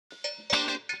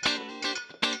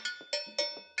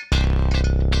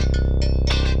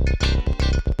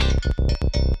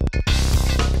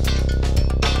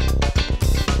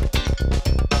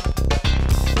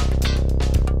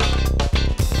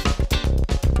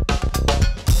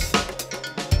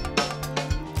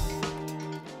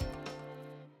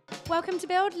welcome to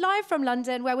Build, live from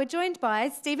London, where we're joined by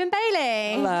Stephen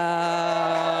Bailey. Hello.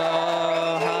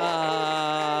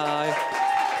 Hi.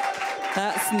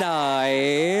 That's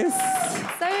nice.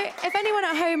 So, if anyone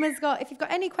at home if you've got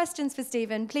any questions for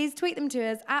Stephen, please tweet them to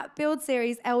us at Build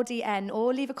Series LDN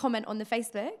or leave a comment on the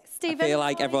Facebook. Stephen, I feel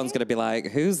like everyone's going to be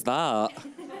like, who's that?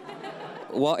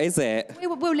 What is it?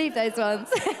 We'll leave those ones.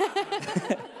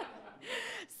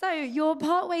 So, you're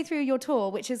partway through your tour,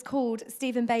 which is called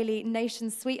Stephen Bailey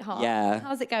Nation's Sweetheart. Yeah.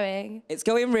 How's it going? It's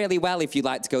going really well if you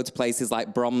like to go to places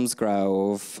like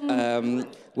Bromsgrove,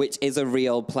 which is a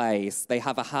real place. They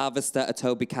have a harvester, a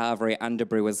Toby Carvery, and a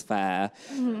brewer's fair,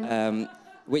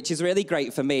 which is really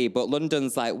great for me. But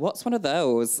London's like, what's one of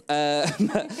those?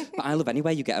 But I love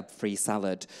anywhere you get a free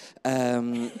salad.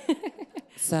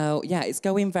 So, yeah, it's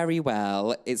going very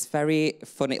well. It's very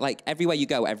funny. Like, everywhere you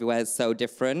go, everywhere is so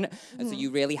different. And so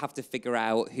you really have to figure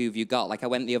out who've you got. Like, I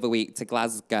went the other week to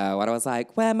Glasgow, and I was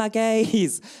like, where are my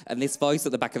gays? And this voice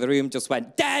at the back of the room just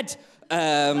went, dead! So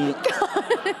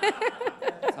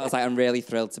I was like, I'm really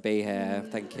thrilled to be here.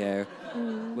 Thank you.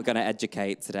 We're going to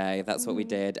educate today. That's what we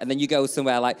did. And then you go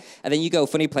somewhere and then you go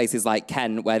funny places like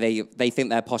Kent, where they think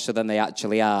they're posher than they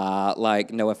actually are.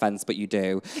 Like, no offense, but you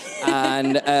do.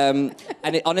 And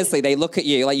honestly, they look at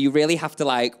you like you really have to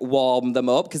like warm them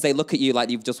up, because they look at you like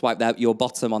you've just wiped your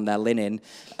bottom on their linen.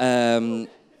 And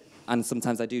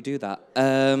sometimes I do that.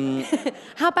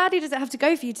 How badly does it have to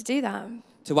go for you to do that?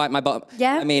 To wipe my bottom?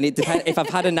 Yeah. I mean, it depends. If I've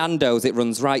had a Nando's, it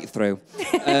runs right through.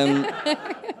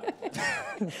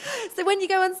 So when you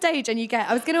go on stage and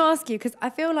I was going to ask you, because I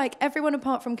feel like everyone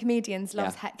apart from comedians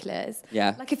loves hecklers.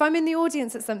 Yeah. Like if I'm in the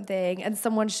audience at something and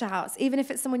someone shouts, even if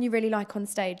it's someone you really like on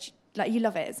stage, like you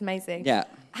love it, it's amazing. Yeah.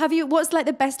 What's like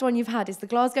the best one you've had? Is the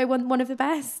Glasgow one of the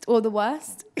best or the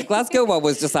worst? The Glasgow one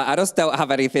was just like, I just don't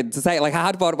have anything to say. Like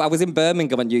I was in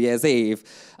Birmingham on New Year's Eve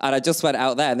and I just went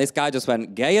out there and this guy just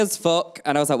went, gay as fuck.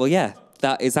 And I was like, well, yeah,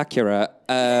 that is accurate.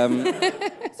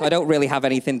 So I don't really have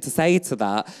anything to say to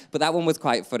that. But that one was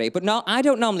quite funny. But no, I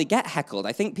don't normally get heckled.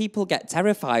 I think people get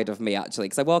terrified of me, actually,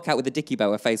 because I walk out with a dicky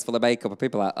bow, a face full of makeup, and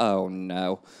people are like, oh,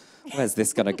 no. Where's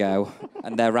this going to go?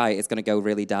 And they're right, it's going to go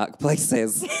really dark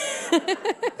places.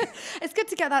 It's good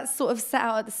to get that sort of set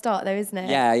out at the start, though, isn't it?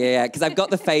 Yeah, because I've got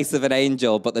the face of an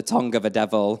angel, but the tongue of a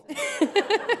devil.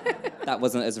 That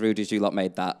wasn't as rude as you lot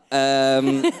made that.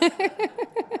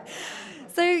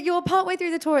 So you're partway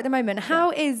through the tour at the moment.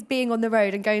 How is being on the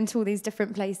road and going to all these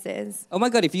different places? Oh my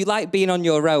God, if you like being on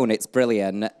your own, it's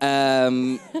brilliant.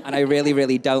 And I really,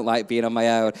 really don't like being on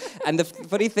my own. And the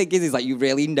funny thing is like you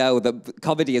really know that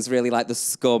comedy is really like the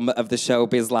scum of the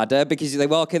showbiz ladder, because they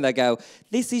walk in, they go,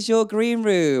 this is your green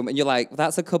room. And you're like,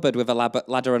 that's a cupboard with a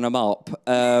ladder and a mop.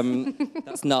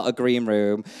 That's not a green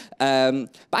room. But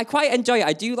I quite enjoy it.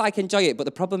 I do enjoy it. But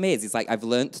the problem is like I've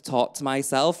learned to talk to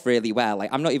myself really well.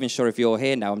 Like I'm not even sure if you're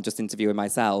here now, I'm just interviewing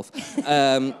myself.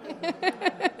 Because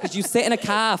you sit in a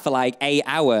car for like 8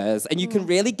 hours and you can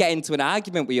really get into an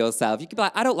argument with yourself. You can be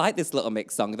like, I don't like this Little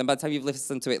Mix song. And then by the time you've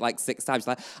listened to it like 6 times,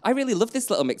 you're like, I really love this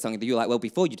Little Mix song. And you're like, well,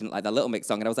 before you didn't like that Little Mix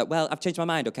song. And I was like, well, I've changed my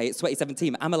mind, okay? It's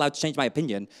 2017. I'm allowed to change my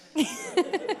opinion.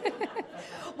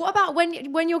 What about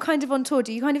when you're kind of on tour?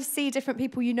 Do you kind of see different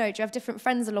people you know? Do you have different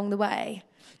friends along the way?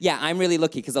 Yeah, I'm really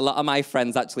lucky because a lot of my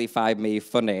friends actually find me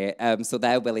funny, so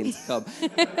they're willing to come.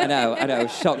 I know,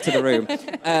 shock to the room.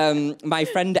 My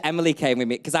friend Emily came with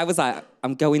me because I was like,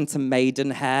 I'm going to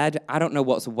Maidenhead. I don't know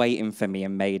what's waiting for me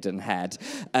in Maidenhead.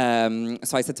 So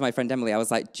I said to my friend Emily, I was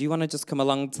like, do you want to just come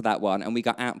along to that one? And we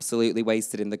got absolutely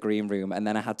wasted in the green room, and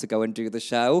then I had to go and do the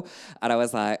show. And I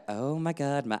was like, oh my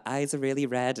God, my eyes are really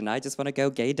red, and I just want to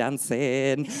go gay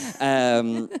dancing.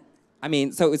 I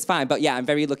mean, so it was fine, but yeah, I'm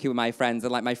very lucky with my friends.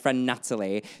 And like my friend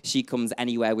Natalie, she comes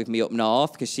anywhere with me up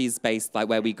north because she's based like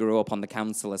where we grew up on the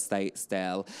council estate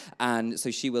still. And so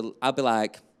I'll be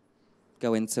like,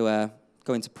 go into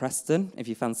Preston if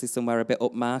you fancy somewhere a bit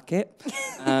upmarket.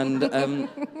 And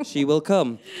she will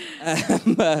come.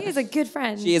 She is a good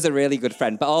friend. She is a really good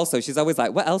friend. But also she's always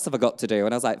like, what else have I got to do?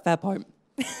 And I was like, fair point.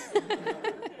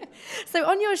 So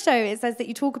on your show, it says that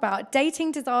you talk about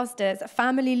dating disasters,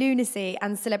 family lunacy,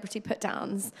 and celebrity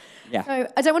put-downs. Yeah. So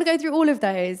I don't want to go through all of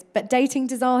those, but dating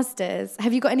disasters,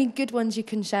 have you got any good ones you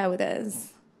can share with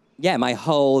us? Yeah, my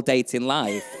whole dating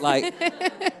life. Like,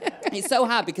 it's so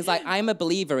hard because like I'm a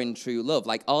believer in true love.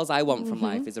 Like, all I want from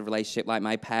life is a relationship like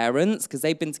my parents, because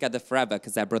they've been together forever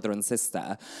because they're brother and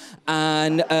sister.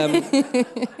 And...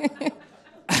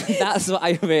 That's what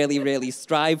I really, really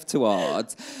strive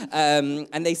towards.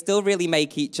 And they still really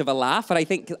make each other laugh. And I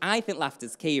think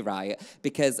laughter's key, right?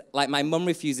 Because, like, my mum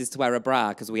refuses to wear a bra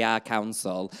because we are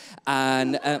council.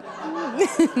 And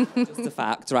just a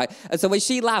fact, right? And so when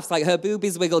she laughs, like, her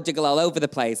boobies wiggle, jiggle all over the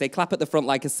place. They clap at the front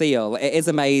like a seal. It is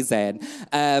amazing.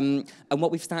 And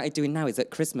what we've started doing now is at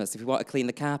Christmas, if we want to clean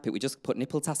the carpet, we just put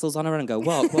nipple tassels on her and go,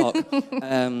 walk, walk.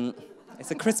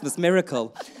 It's a Christmas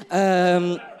miracle.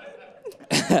 I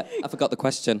forgot the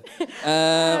question.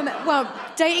 Well,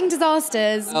 dating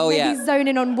disasters. Oh, maybe yeah. zone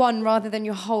in on one rather than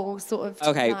your whole sort of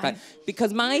Okay, life.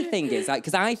 because my thing is, like,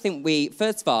 because I think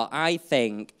first of all, I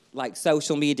think, like,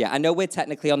 social media, I know we're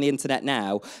technically on the internet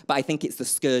now, but I think it's the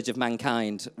scourge of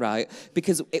mankind, right?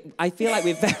 Because I feel like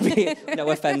we're very, no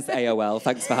offense, AOL,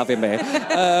 thanks for having me.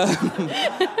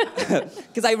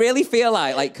 Because I really feel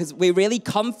like, because we're really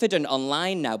confident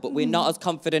online now, but we're not as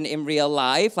confident in real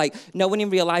life. Like, no one in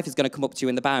real life is going to come up to you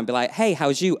in the bar and be like, hey,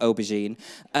 how's you, aubergine?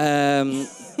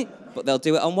 But they'll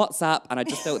do it on WhatsApp, and I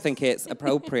just don't think it's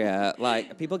appropriate.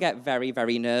 Like, people get very,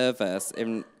 very nervous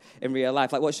in real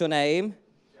life. Like, what's your name?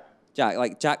 Jack.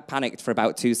 Like, Jack panicked for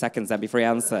about 2 seconds then before he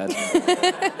answered.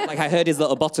 Like, I heard his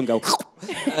little bottom go.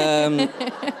 And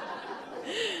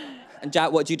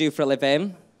Jack, what do you do for a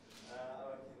living?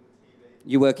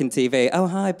 You work in TV. Oh,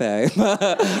 hi, babe.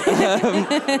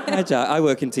 Hi, Jack. I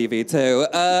work in TV too.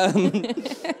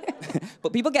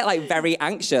 But people get, like, very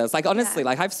anxious. Like, honestly,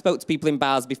 like, I've spoke to people in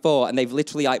bars before and they've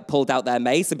literally, like, pulled out their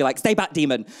mace and be like, stay back,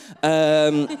 demon.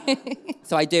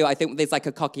 So I do. I think there's, like,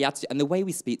 a cocky attitude. And the way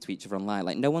we speak to each other online,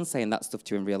 like, no one's saying that stuff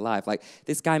to you in real life. Like,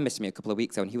 this guy messaged me a couple of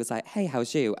weeks ago and he was like, hey,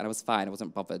 how's you? And I was fine. I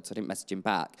wasn't bothered, so I didn't message him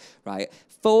back, right?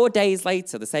 4 days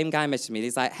later, the same guy messaged me.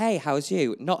 He's like, hey, how's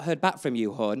you? Not heard back from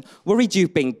you, hon. Worried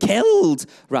you've been killed,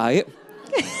 right?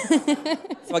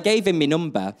 So I gave him my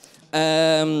number.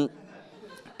 And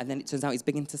then it turns out he's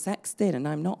big into sexting, and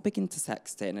I'm not big into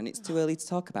sexting, and it's too early to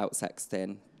talk about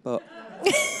sexting. But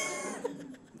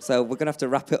so we're gonna have to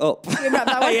wrap it up. Wrap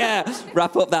that one. Yeah,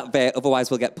 wrap up that bit.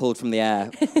 Otherwise, we'll get pulled from the air,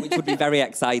 which would be very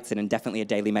exciting and definitely a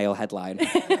Daily Mail headline.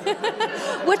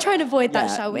 We'll try and avoid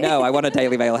that, shall we? No, I want a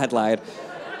Daily Mail headline.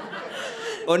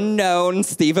 Unknown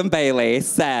Stephen Bailey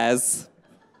says.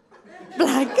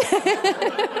 Blank.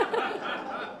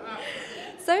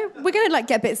 So we're going to like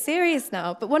get a bit serious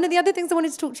now, but one of the other things I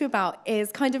wanted to talk to you about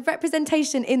is kind of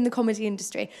representation in the comedy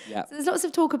industry. Yep. So there's lots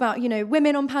of talk about, you know,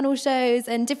 women on panel shows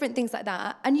and different things like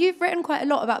that. And you've written quite a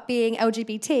lot about being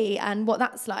LGBT and what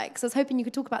that's like. So I was hoping you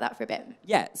could talk about that for a bit.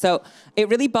 Yeah, so it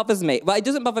really bothers me. Well, it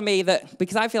doesn't bother me that,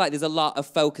 because I feel like there's a lot of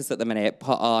focus at the minute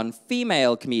put on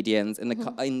female comedians in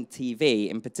in TV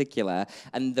in particular,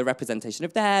 and the representation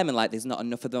of them, and like there's not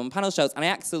enough of them on panel shows. And I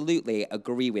absolutely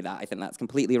agree with that. I think that's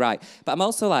completely right. But I'm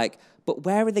also like, but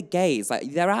where are the gays?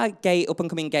 Like, there are gay,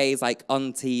 up-and-coming gays, like,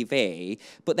 on TV,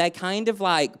 but they're kind of,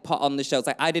 like, put on the shows.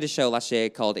 Like, I did a show last year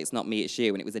called It's Not Me, It's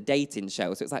You, and it was a dating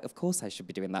show. So it's like, of course I should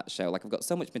be doing that show. Like, I've got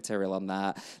so much material on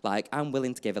that. Like, I'm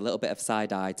willing to give a little bit of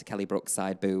side-eye to Kelly Brook's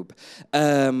side boob.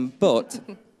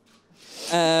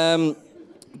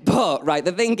 But, right,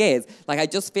 the thing is, like, I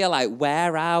just feel like,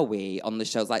 where are we on the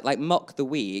shows? Like Mock the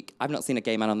Week, I've not seen a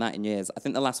gay man on that in years. I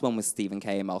think the last one was Stephen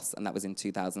K. Amos, and that was in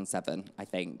 2007, I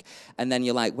think. And then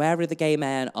you're like, where are the gay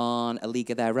men on A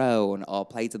League of Their Own or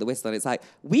Play to the Whistle? And it's like,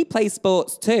 we play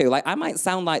sports too. Like, I might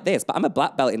sound like this, but I'm a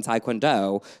black belt in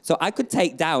Taekwondo, so I could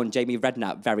take down Jamie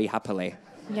Redknapp very happily.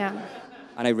 Yeah.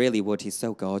 And I really would. He's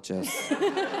so gorgeous.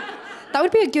 That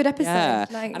would be a good episode. Yeah,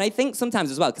 like... and I think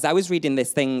sometimes as well, because I was reading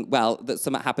this thing, well, that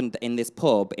something happened in this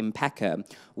pub in Peckham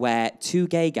where 2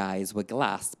 gay guys were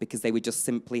glassed because they were just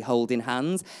simply holding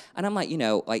hands. And I'm like, you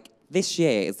know, like, this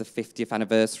year is the 50th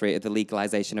anniversary of the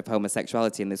legalisation of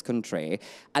homosexuality in this country,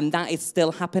 and that is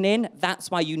still happening. That's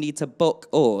why you need to book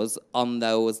us on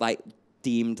those, like,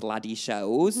 deemed laddie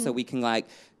shows, so we can, like,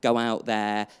 go out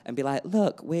there and be like,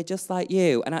 look, we're just like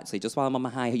you. And actually, just while I'm on my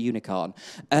high unicorn,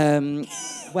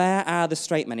 where are the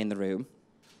straight men in the room?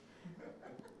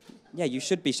 Yeah, you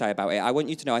should be shy about it. I want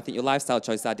you to know I think your lifestyle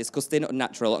choices are disgusting,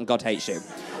 unnatural, and God hates you.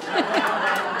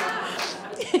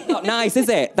 Not nice, is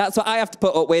it? That's what I have to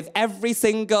put up with every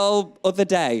single other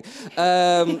day.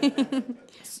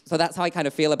 So that's how I kind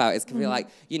of feel about it. It's kind of like,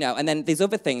 you know, and then there's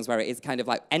other things where it is kind of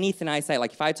like anything I say,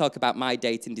 like if I talk about my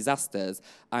dating disasters,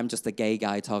 I'm just a gay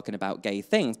guy talking about gay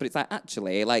things. But it's like,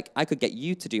 actually, like I could get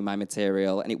you to do my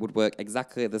material and it would work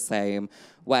exactly the same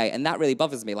way. And that really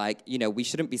bothers me. Like, you know, we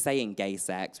shouldn't be saying gay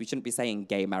sex. We shouldn't be saying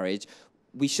gay marriage.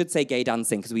 We should say gay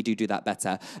dancing because we do that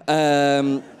better.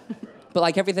 But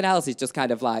like everything else is just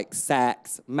kind of like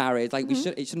sex, marriage. Like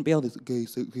it shouldn't be all this gay,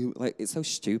 so like it's so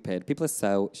stupid. People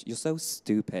are you're so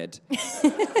stupid.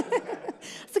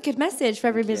 That's a good message for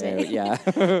everybody. Yeah. I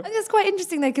think it's quite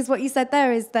interesting though, because what you said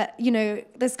there is that, you know,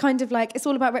 there's kind of like, it's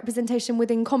all about representation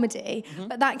within comedy,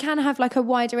 but that can have like a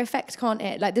wider effect, can't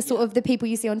it? Like the sort of the people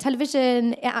you see on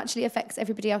television, it actually affects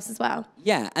everybody else as well.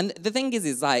 Yeah, and the thing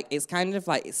is like, it's kind of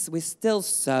like, we're still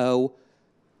so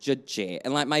judgy.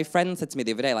 And like my friend said to me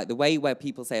the other day, like the way where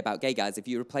people say about gay guys, if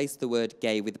you replace the word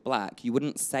gay with black, you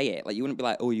wouldn't say it. Like you wouldn't be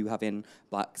like, oh, you having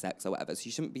black sex or whatever. So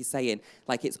you shouldn't be saying,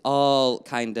 like it's all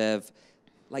kind of,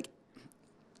 like,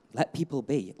 let people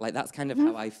be. Like, that's kind of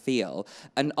how I feel.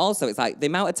 And also, it's like, the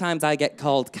amount of times I get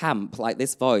called camp, like,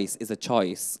 this voice is a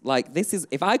choice. Like, this is,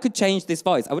 if I could change this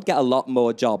voice, I would get a lot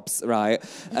more jobs, right?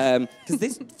 Because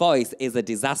this voice is a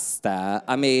disaster.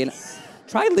 I mean,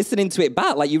 try listening to it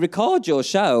back. Like, you record your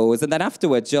shows, and then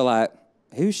afterwards, you're like,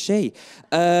 who's she?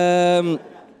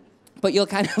 But you're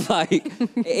kind of like,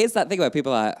 it is that thing where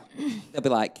people are like, they'll be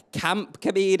like, camp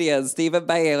comedian Stephen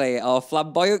Bailey, or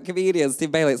flamboyant comedian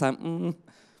Stephen Bailey. It's like,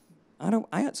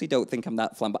 I actually don't think I'm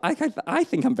that flamboyant. I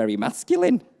think I'm very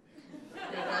masculine.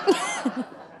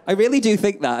 I really do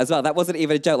think that as well. That wasn't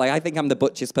even a joke. Like, I think I'm the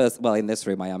butchest person. Well, in this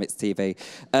room I am. It's TV.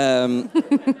 Oh,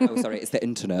 sorry, it's the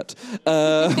internet.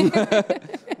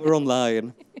 We're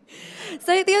online.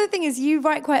 So the other thing is you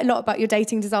write quite a lot about your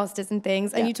dating disasters and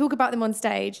things, and you talk about them on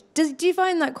stage. Do you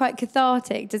find that quite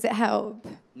cathartic? Does it help?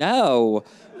 No.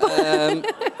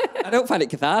 I don't find it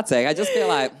cathartic. I just feel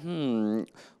like,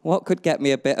 what could get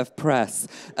me a bit of press?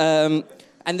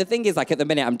 And the thing is, like, at the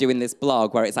minute, I'm doing this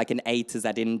blog where it's like an A to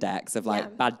Z index of,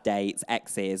 like, bad dates,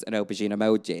 exes, and aubergine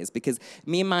emojis. Because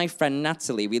me and my friend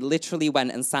Natalie, we literally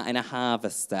went and sat in a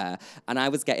harvester, and I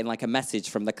was getting, like, a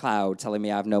message from the cloud telling me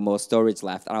I have no more storage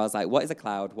left. And I was like, what is a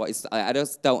cloud? What is... I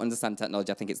just don't understand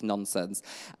technology. I think it's nonsense.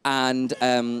 And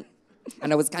I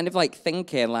was kind of, like,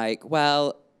 thinking, like,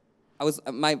 well...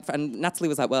 my friend Natalie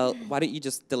was like, well, why don't you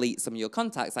just delete some of your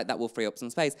contacts? Like, that will free up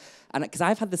some space. And because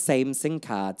I've had the same SIM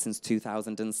card since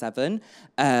 2007.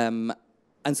 And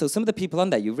so some of the people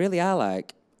on there, you really are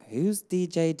like, who's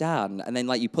DJ Dan? And then,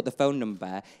 like, you put the phone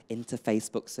number into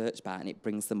Facebook search bar and it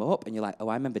brings them up. And you're like, oh,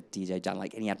 I remember DJ Dan,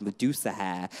 like, and he had Medusa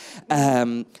hair.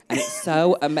 And it's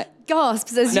so...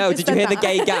 Gasps as No, you did you hear the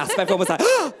gay gasp? Everyone was like,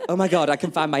 oh my God, I can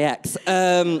find my ex.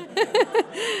 And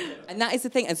that is the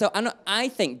thing. And so I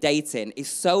think dating is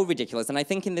so ridiculous. And I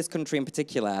think in this country in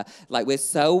particular, like, we're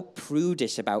so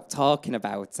prudish about talking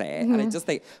about it. And I just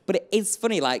think, but it is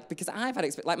funny, like, because I've had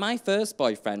experience, like, my first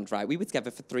boyfriend, right, we were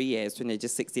together for 3 years between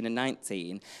ages 16 and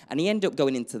 19. And he ended up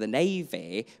going into the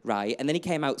Navy, right? And then he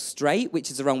came out straight,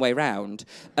 which is the wrong way round.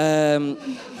 And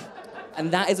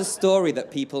that is a story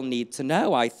that people need to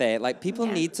know, I think. Like, people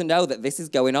need to know that this is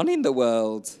going on in the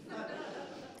world.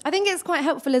 I think it's quite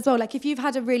helpful as well. Like, if you've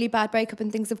had a really bad breakup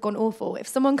and things have gone awful, if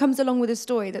someone comes along with a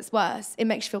story that's worse, it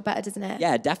makes you feel better, doesn't it?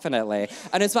 Yeah, definitely.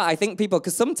 And as well, I think people,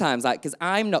 because sometimes, like,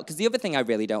 because the other thing I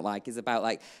really don't like is about,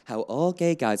 like, how all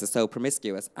gay guys are so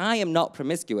promiscuous. I am not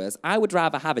promiscuous. I would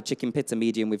rather have a chicken pita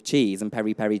medium with cheese and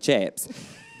peri-peri chips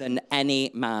than any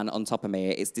man on top of me.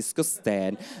 It's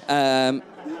disgusting.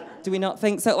 Do we not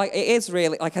think so? Like, it is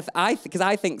really, like, because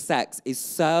I think sex is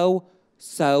so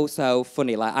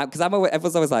funny. Like, because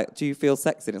everyone's always like, do you feel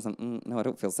sexy? And it's like, no, I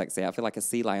don't feel sexy. I feel like a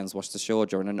sea lion's washed ashore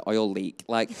during an oil leak.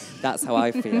 Like, that's how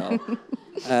I feel.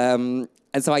 And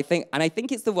so I think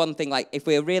it's the one thing, like, if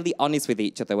we're really honest with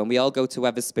each other, when we all go to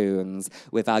Wetherspoons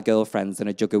with our girlfriends and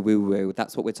a jug of woo-woo,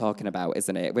 that's what we're talking about,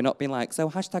 isn't it? We're not being like, so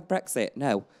 #Brexit.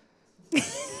 No.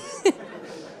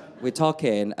 We're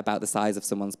talking about the size of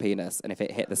someone's penis and if it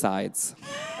hit the sides.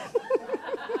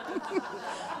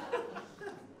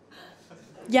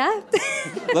 Yeah.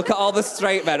 Look at all the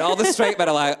straight men. All the straight men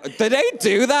are like, do they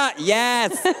do that?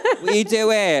 Yes, we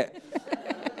do it.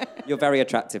 You're very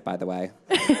attractive, by the way.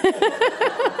 Do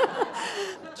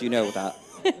you know that?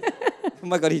 Oh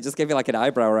my God, he just gave me like an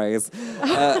eyebrow raise.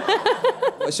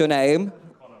 What's your name?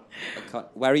 Connor.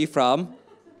 Where are you from?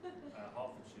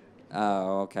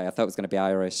 Oh, okay. I thought it was going to be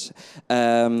Irish.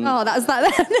 Oh, that's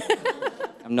that then.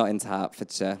 I'm not into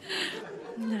Hertfordshire.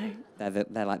 No.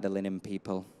 They're like the linen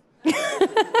people. Are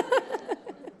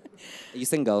you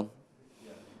single?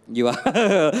 Yeah. You are?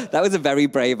 That was a very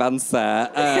brave answer.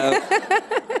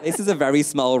 This is a very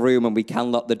small room and we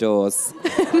can lock the doors.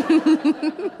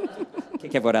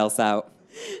 Kick everyone else out.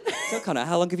 So, Connor,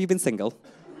 how long have you been single?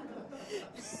 A few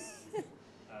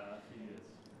years.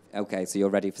 Okay, so you're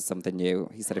ready for something new.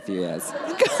 He said a few years.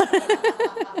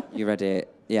 You ready?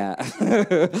 Yeah.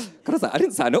 God, I was like, I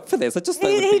didn't sign up for this. I just thought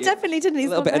it would He be definitely didn't. He's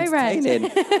a little bit got no right.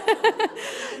 entertaining.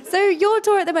 So your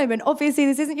tour at the moment, obviously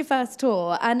this isn't your first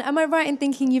tour, and am I right in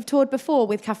thinking you've toured before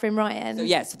with Katherine Ryan? So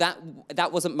yes,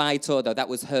 that wasn't my tour though. That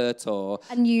was her tour,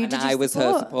 And I was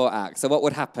her support act. So what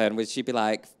would happen was she'd be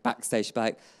like backstage, she'd be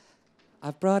like,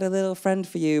 "I've brought a little friend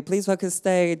for you. Please welcome to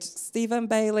stage, Stephen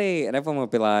Bailey." And everyone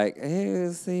would be like,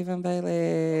 "Who's Stephen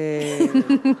Bailey?"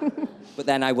 But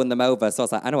then I won them over, so I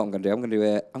was like, "I know what I'm going to do. I'm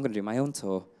going to do my own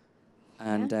tour,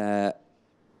 and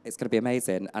it's going to be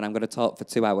amazing. And I'm going to talk for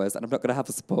 2 hours, and I'm not going to have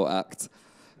a support act."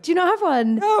 Do you not have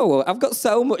one? No, I've got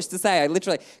so much to say. I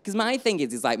literally, because my thing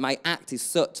is like my act is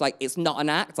such like it's not an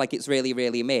act, like it's really,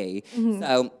 really me. Mm-hmm.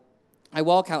 So I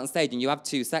walk out on stage and you have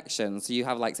 2 sections. So you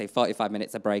have like, say, 45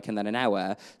 minutes a break and then an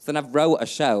hour. So then I've wrote a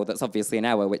show that's obviously an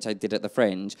hour, which I did at the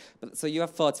Fringe. But so you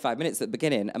have 45 minutes at the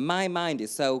beginning. And my mind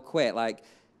is so quick. Like,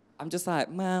 I'm just like,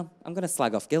 well, I'm going to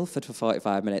slag off Guildford for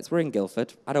 45 minutes. We're in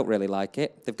Guildford. I don't really like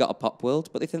it. They've got a pop world,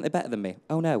 but they think they're better than me.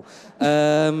 Oh, no.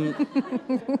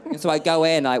 So I go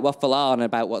in, like, waffle on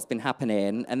about what's been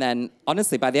happening. And then,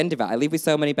 honestly, by the end of it, I leave with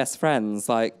so many best friends.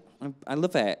 Like, I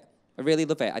love it. I really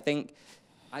love it. I think...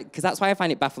 Because that's why I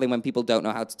find it baffling when people don't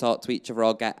know how to talk to each other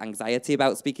or get anxiety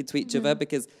about speaking to each other,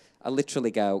 because I literally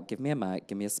go, give me a mic,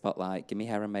 give me a spotlight, give me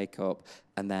hair and makeup,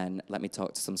 and then let me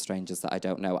talk to some strangers that I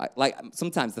don't know.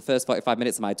 Sometimes the first 45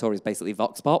 minutes of my tour is basically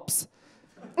vox pops.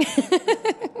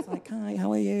 It's like, "Hi,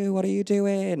 how are you? What are you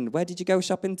doing? Where did you go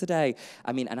shopping today?"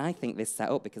 I mean, and I think this set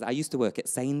up because I used to work at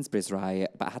Sainsbury's, right?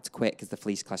 But I had to quit because the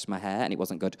fleece clashed my hair and it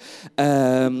wasn't good.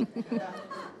 And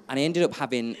I ended up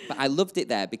but I loved it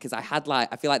there because I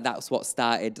feel like that's what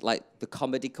started like the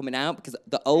comedy coming out, because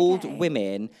the old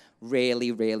women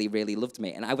really, really, really loved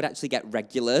me. And I would actually get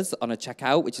regulars on a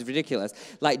checkout, which is ridiculous.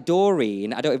 Like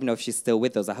Doreen, I don't even know if she's still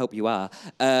with us. I hope you are.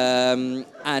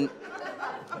 And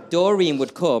Doreen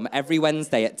would come every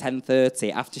Wednesday at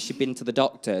 10:30 after she'd been to the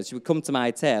doctor. She would come to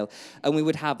my till and we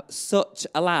would have such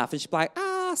a laugh. And she'd be like,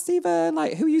 Stephen,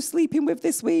 like, who are you sleeping with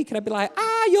this week? And I'd be like,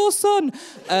 your son.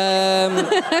 And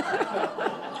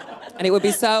it would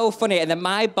be so funny. And then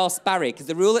my boss, Barry, because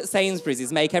the rule at Sainsbury's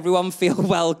is make everyone feel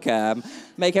welcome,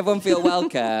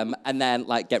 and then,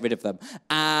 like, get rid of them.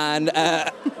 And,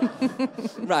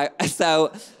 right,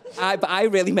 so... But I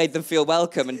really made them feel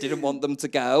welcome and didn't want them to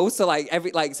go. So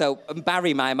and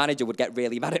Barry, my manager, would get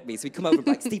really mad at me. So he'd come over and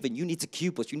be like, "Stephen, you need to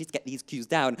cue us. You need to get these cues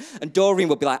down." And Doreen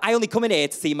would be like, "I only come in here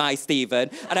to see my Stephen."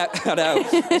 And I know.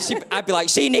 I'd be like,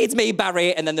 "She needs me,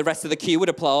 Barry." And then the rest of the queue would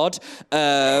applaud.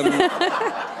 They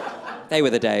were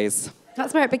the days.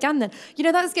 That's where it began then. You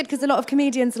know, that's good because a lot of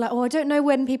comedians are like, "Oh, I don't know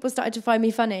when people started to find me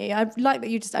funny." I like that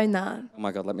you just own that. Oh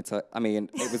my God, let me tell you. I mean,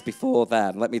 it was before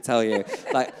then, let me tell you.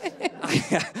 Like,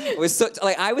 I was such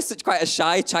quite a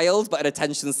shy child, but an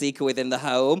attention seeker within the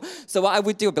home. So what I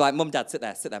would do would be like, "Mum, Dad, sit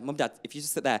there. Mum, Dad, if you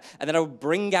just sit there." And then I would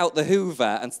bring out the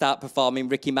Hoover and start performing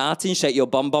Ricky Martin, "Shake Your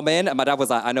Bom Bom In." And my dad was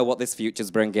like, "I know what this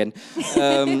future's bringing."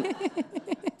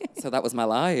 So that was my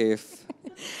life.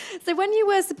 So when you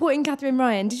were supporting Katherine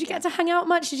Ryan, did you get to hang out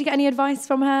much? Did you get any advice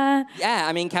from her? Yeah,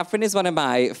 I mean, Katherine is one of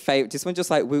my favourite... Just one just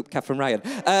like, whoop, Katherine Ryan.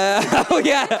 Oh,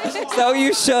 yeah, so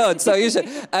you should.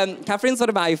 Katherine's one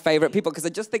of my favourite people because I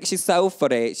just think she's so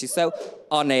funny. She's so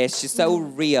honest. She's so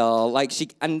real.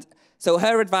 So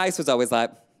her advice was always like,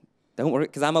 "Don't worry,"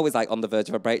 because I'm always like on the verge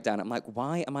of a breakdown. I'm like,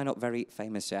 why am I not very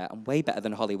famous yet? I'm way better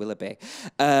than Holly Willoughby.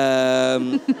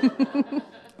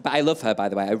 But I love her, by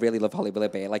the way. I really love Holly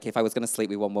Willoughby. Like, if I was going to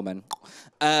sleep with one woman.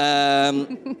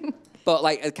 But,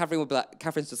 like, Katherine would be like,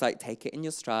 Katherine's just like, "Take it in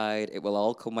your stride. It will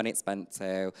all come when it's meant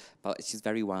to." But she's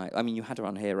very wise. I mean, you had her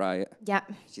on here, right? Yeah.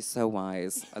 She's so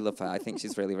wise. I love her. I think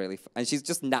she's really, really... And she's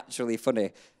just naturally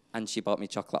funny. And she bought me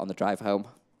chocolate on the drive home.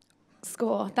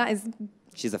 Score. That is...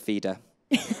 She's a feeder.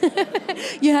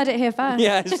 You heard it here first.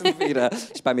 Yeah, she's a feeder.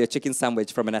 She bought me a chicken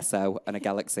sandwich from an Esso and a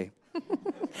Galaxy.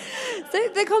 So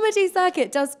the comedy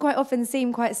circuit does quite often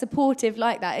seem quite supportive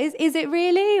like that. Is it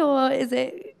really, or is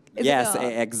it... Yes,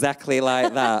 exactly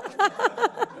like that.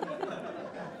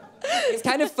 It's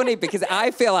kind of funny because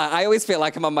I always feel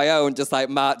like I'm on my own, just like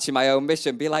marching my own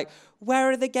mission, be like,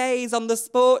 "Where are the gays on the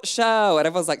sports show?" And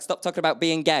everyone's like, "Stop talking about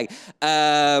being gay."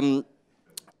 I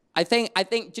think,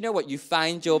 do you know what? You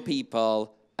find your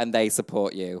people and they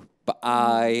support you. But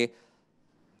I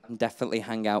definitely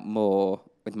hang out more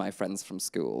with my friends from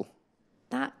school.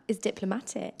 That is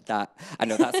diplomatic. I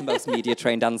know that's the most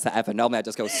media-trained answer ever. Normally I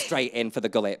just go straight in for the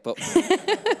gullet, but...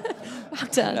 Well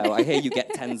done. No, I hear you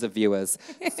get tens of viewers.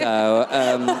 So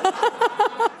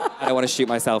I don't want to shoot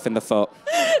myself in the foot.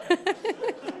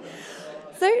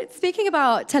 So speaking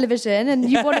about television, and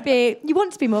you want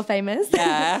to be more famous.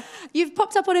 Yeah. You've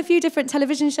popped up on a few different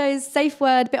television shows,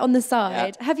 Safeword, bit on the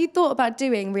side. Yeah. Have you thought about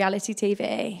doing reality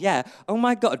TV? Yeah. Oh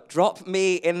my God, drop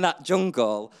me in that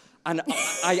jungle. And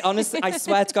I honestly, I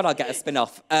swear to God, I'll get a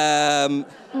spin-off.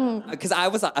 Because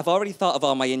I've already thought of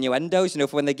all my innuendos, you know,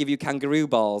 for when they give you kangaroo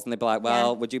balls and they'd be like,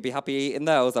 well, would you be happy eating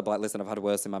those? I'd be like, listen, I've had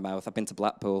worse in my mouth. I've been to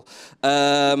Blackpool.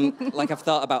 Like, I've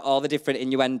thought about all the different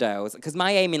innuendos. Because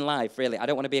my aim in life, really, I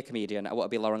don't want to be a comedian. I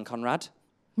want to be Lauren Conrad.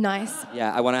 Nice.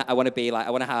 Yeah, I want to be like, I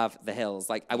want to have The Hills.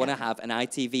 Like, I want to have an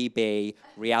ITVB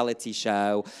reality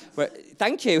show.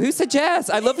 Thank you. Who said yes?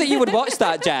 I love that you would watch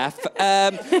that, Jeff.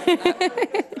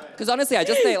 Because honestly, I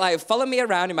just think, like, follow me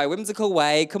around in my whimsical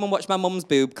way. Come and watch my mum's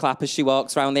boob clap as she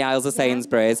walks around the aisles of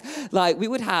Sainsbury's. Like, we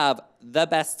would have the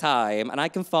best time, and I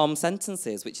can form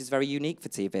sentences, which is very unique for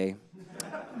TV.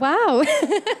 Wow.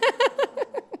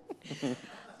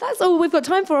 That's all we've got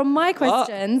time for on my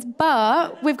questions,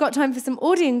 but we've got time for some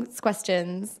audience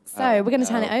questions. So we're going to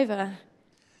turn it over.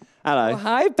 Hello. Oh,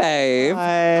 hi, babe.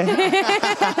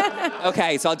 Hi.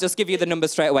 Okay, so I'll just give you the number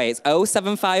straight away. It's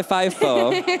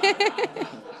 07554.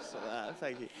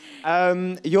 Thank you.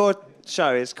 Your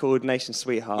show is called Nation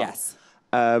Sweetheart. Yes.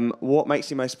 What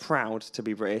makes you most proud to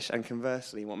be British? And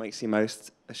conversely, what makes you most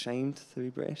ashamed to be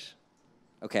British?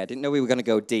 Okay, I didn't know we were going to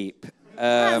go deep.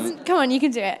 Come on, you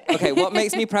can do it. Okay, what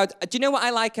makes me proud? Do you know what I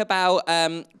like about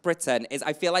Britain is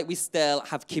I feel like we still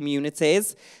have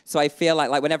communities. So I feel like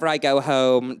whenever I go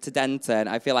home to Denton,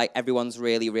 I feel like everyone's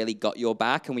really, really got your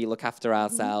back and we look after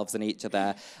ourselves and each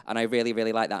other. And I really,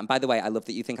 really like that. And by the way, I love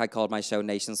that you think I called my show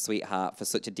Nation Sweetheart for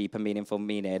such a deep and meaningful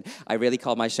meaning. I really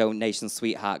called my show Nation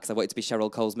Sweetheart because I wanted to be Cheryl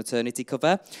Cole's maternity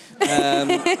cover.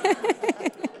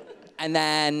 And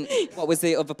then, what was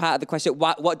the other part of the question?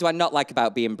 What do I not like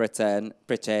about being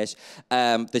British?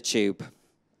 The tube.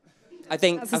 I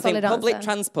think public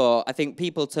transport, I think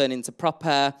people turn into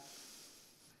proper,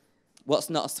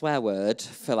 what's not a swear word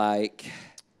for like,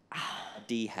 a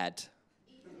D-head.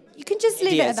 You can just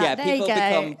leave Idiots, it at that. yeah, people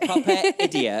become proper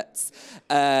idiots.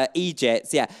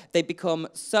 Idiots, yeah. They become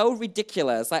so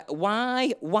ridiculous. Like,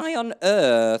 why on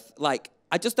earth, like,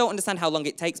 I just don't understand how long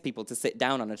it takes people to sit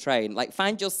down on a train. Like,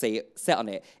 find your seat, sit on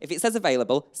it. If it says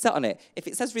available, sit on it. If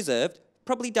it says reserved,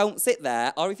 probably don't sit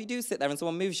there. Or if you do sit there and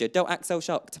someone moves you, don't act so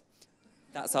shocked.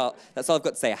 That's all I've got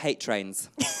to say. I hate trains.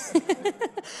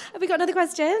 Have we got another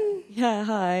question? Yeah,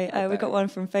 hi. We got one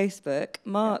from Facebook.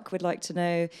 Mark would like to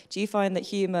know, do you find that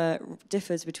humour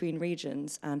differs between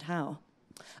regions and how?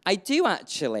 I do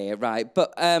actually, right.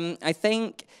 But I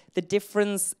think the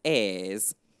difference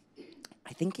is,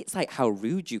 I think it's like how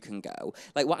rude you can go.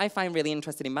 Like what I find really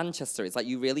interesting in Manchester is like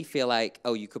you really feel like,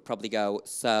 oh, you could probably go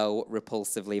so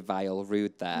repulsively vile,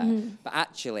 rude there. But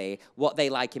actually, what they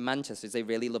like in Manchester is they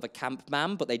really love a camp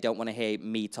man, but they don't want to hear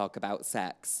me talk about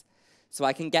sex. So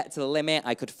I can get to the limit,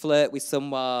 I could flirt with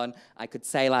someone, I could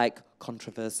say like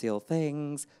controversial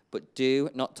things, but do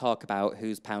not talk about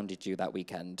who's pounded you that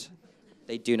weekend.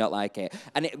 They do not like it.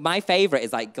 And my favourite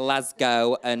is like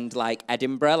Glasgow and like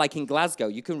Edinburgh. Like in Glasgow,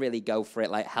 you can really go for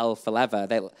it like hell for leather.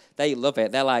 They love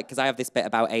it. They're like, because I have this bit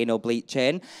about anal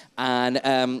bleaching. And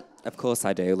of course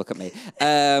I do, look at me.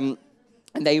 And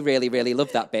they really, really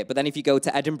love that bit. But then if you go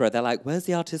to Edinburgh, they're like, where's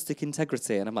the artistic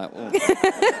integrity? And I'm like, oh.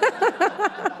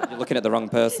 You're looking at the wrong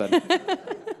person.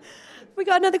 We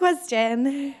got another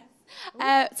question.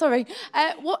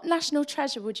 What national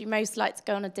treasure would you most like to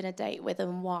go on a dinner date with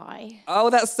and why? Oh,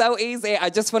 that's so easy. I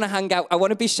just want to hang out. I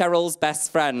want to be Cheryl's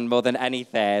best friend more than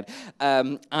anything.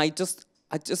 I just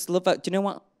love her. Do you know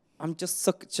what? I'm just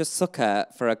sucker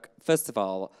for a. First of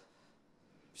all,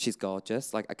 she's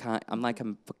gorgeous. Like I'm like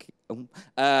a fucking.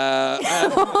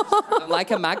 I'm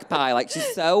like a magpie. Like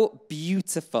she's so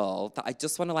beautiful that I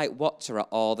just want to like watch her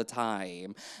all the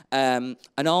time. And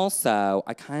also,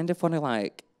 I kind of want to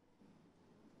like.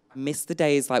 Miss the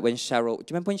days like when Cheryl, do you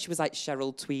remember when she was like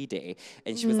Cheryl Tweedy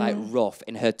and she was like rough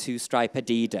in her 2-stripe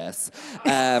Adidas?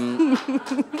 And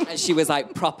she was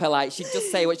like proper, like she'd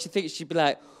just say what she thinks. She'd be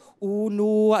like, oh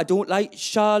no, I don't like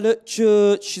Charlotte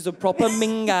Church. She's a proper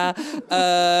minga.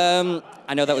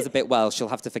 I know that was a bit Welsh, she'll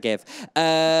have to forgive.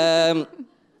 But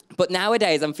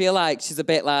nowadays, I feel like she's a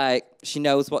bit like, she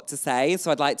knows what to say.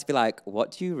 So I'd like to be like,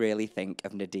 what do you really think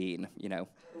of Nadine, you know?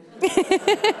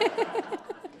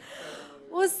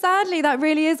 Well, sadly, that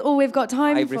really is all we've got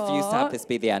time I for. refuse to have this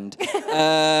be the end.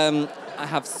 I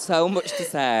have so much to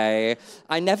say.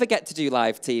 I never get to do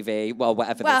live TV. Well,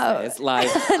 whatever this is.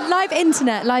 Live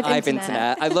internet.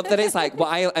 I love that it's like, what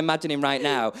I'm imagining right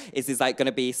now is like going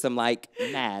to be some like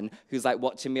men who's like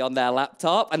watching me on their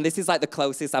laptop. And this is like the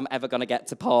closest I'm ever going to get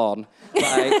to porn. Like,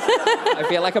 I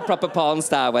feel like a proper porn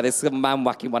star where there's some man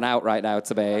whacking one out right now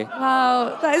to me.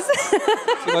 Wow,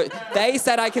 They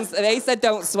said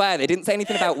don't swear. They didn't say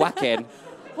anything about whacking.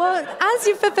 Well, as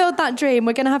you've fulfilled that dream,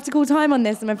 we're going to have to call time on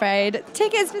this, I'm afraid.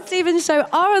 Tickets for Stephen's show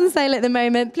are on sale at the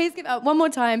moment. Please give it up one more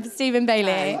time for Stephen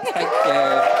Bailey. Thank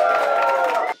you.